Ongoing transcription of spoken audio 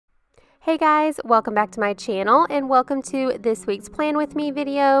Hey guys, welcome back to my channel and welcome to this week's Plan With Me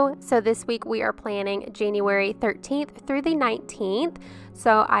video. So this week we are planning January 13th through the 19th.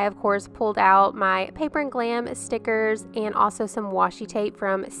 So I of course pulled out my Paper and Glam stickers and also some washi tape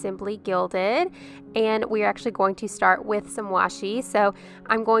from Simply Gilded. And we are actually going to start with some washi. So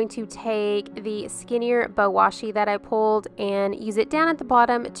I'm going to take the skinnier bow washi that I pulled and use it down at the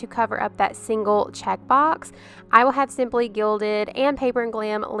bottom to cover up that single check box. I will have Simply Gilded and Paper and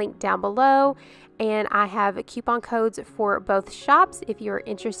Glam linked down below, and I have coupon codes for both shops if you're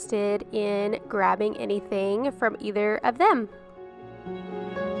interested in grabbing anything from either of them.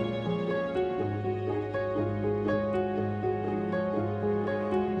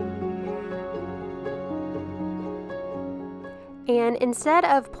 And instead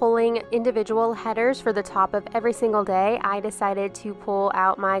of pulling individual headers for the top of every single day, I decided to pull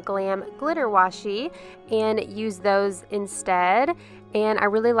out my Glam glitter washi and use those instead. And I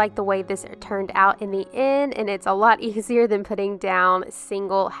really like the way this turned out in the end, and it's a lot easier than putting down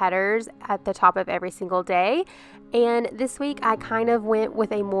single headers at the top of every single day. And this week I kind of went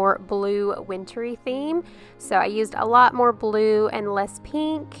with a more blue wintry theme. So I used a lot more blue and less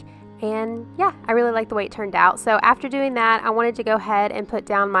pink. And yeah, I really like the way it turned out. So after doing that, I wanted to go ahead and put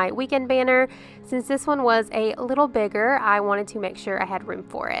down my weekend banner. Since this one was a little bigger, I wanted to make sure I had room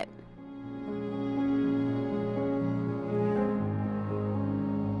for it.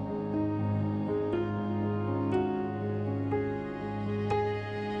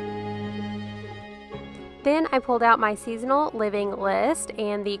 Then I pulled out my seasonal living list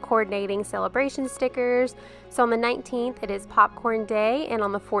and the coordinating celebration stickers. So on the 19th, it is popcorn day, and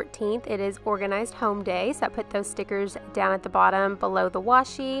on the 14th, it is organized home day. So I put those stickers down at the bottom below the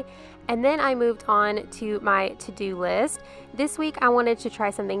washi. And then I moved on to my to-do list. This week, I wanted to try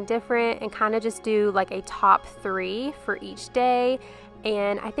something different and kind of just do like a top 3 for each day.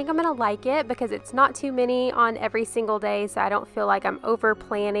 And I think I'm gonna like it because it's not too many on every single day, so I don't feel like I'm over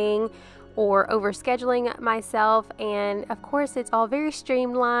planning or over scheduling myself. And of course it's all very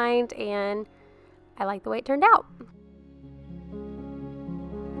streamlined and I like the way it turned out.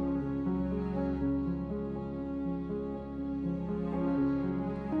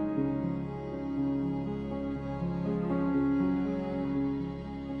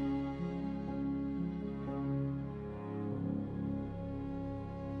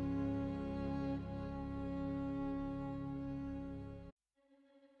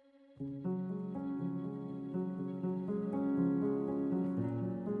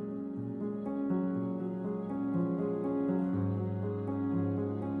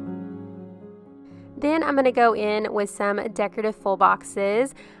 Then I'm going to go in with some decorative full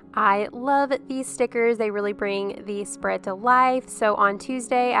boxes. I love these stickers. They really bring the spread to life. So on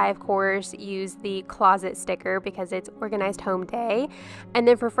Tuesday, I of course used the closet sticker because it's organized home day. And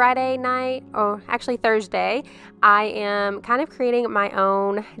then for Friday night, or actually Thursday, I am kind of creating my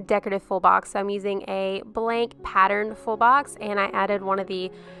own decorative full box. So I'm using a blank pattern full box, and I added one of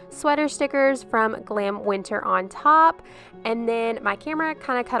the sweater stickers from Glam Winter on top. And then my camera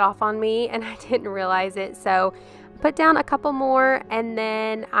kind of cut off on me and I didn't realize it. So put down a couple more, and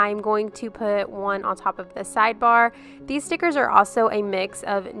then I'm going to put one on top of the sidebar. These stickers are also a mix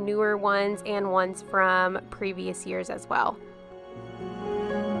of newer ones and ones from previous years as well.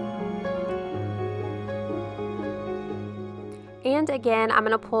 And again, I'm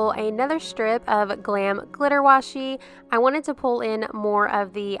going to pull another strip of Glam glitter washi. I wanted to pull in more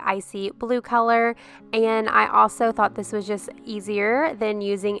of the icy blue color, and I also thought this was just easier than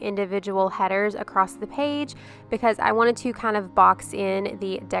using individual headers across the page because I wanted to kind of box in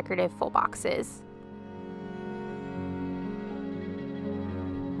the decorative full boxes.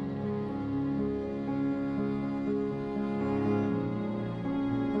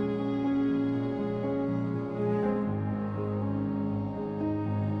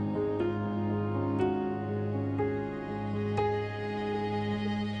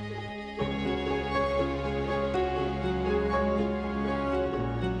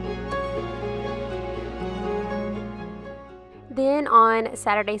 Then on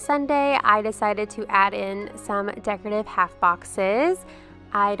Saturday, Sunday, I decided to add in some decorative half boxes.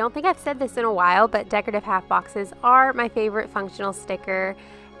 I don't think I've said this in a while, but decorative half boxes are my favorite functional sticker,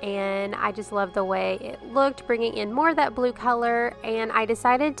 and I just love the way it looked, bringing in more of that blue color. And I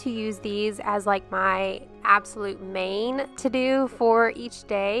decided to use these as like my absolute main to do for each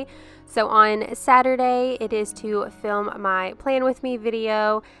day. So on Saturday, it is to film my Plan With Me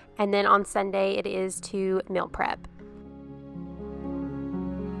video, and then on Sunday, it is to meal prep.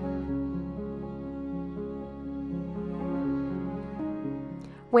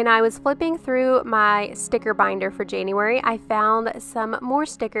 When I was flipping through my sticker binder for January, I found some more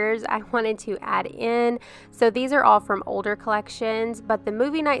stickers I wanted to add in. So these are all from older collections, but the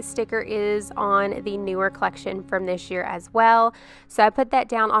movie night sticker is on the newer collection from this year as well. So I put that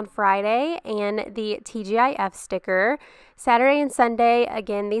down on Friday, and the TGIF sticker. Saturday and Sunday,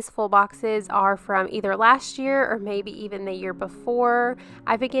 again, these full boxes are from either last year or maybe even the year before.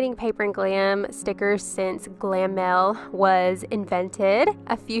 I've been getting Paper and Glam stickers since Glam Mail was invented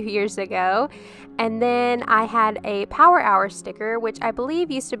a few years ago. And then I had a Power Hour sticker, which I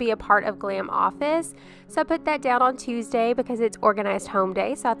believe used to be a part of Glam Office. So I put that down on Tuesday because it's Organized Home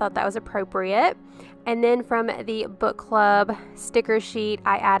Day, so I thought that was appropriate. And then from the book club sticker sheet,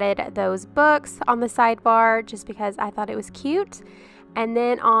 I added those books on the sidebar just because I thought it was cute. And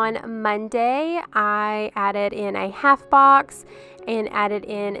then on Monday, I added in a half box and added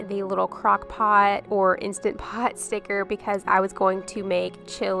in the little crock pot or Instant Pot sticker because I was going to make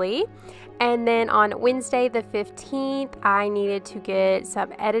chili. And then on Wednesday the 15th, I needed to get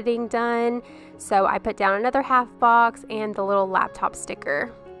some editing done. So I put down another half box and the little laptop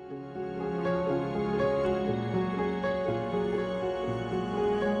sticker.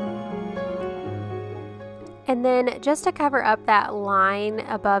 And then just to cover up that line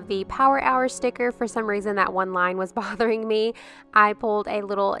above the Power Hour sticker, for some reason that one line was bothering me, I pulled a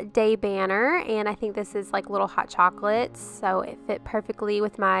little day banner, and I think this is like little hot chocolates, so it fit perfectly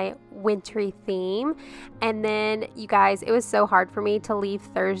with my wintry theme. And then you guys, it was so hard for me to leave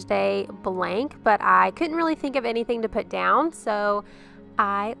Thursday blank, but I couldn't really think of anything to put down, so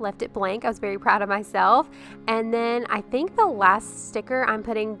I left it blank. I was very proud of myself. And then I think the last sticker I'm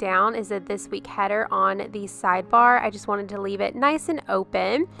putting down is a This Week header on the sidebar. I just wanted to leave it nice and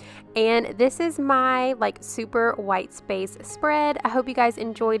open. And this is my like super white space spread. I hope you guys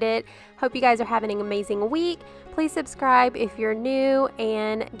enjoyed it. Hope you guys are having an amazing week. Please subscribe if you're new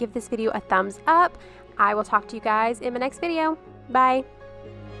and give this video a thumbs up. I will talk to you guys in my next video. Bye.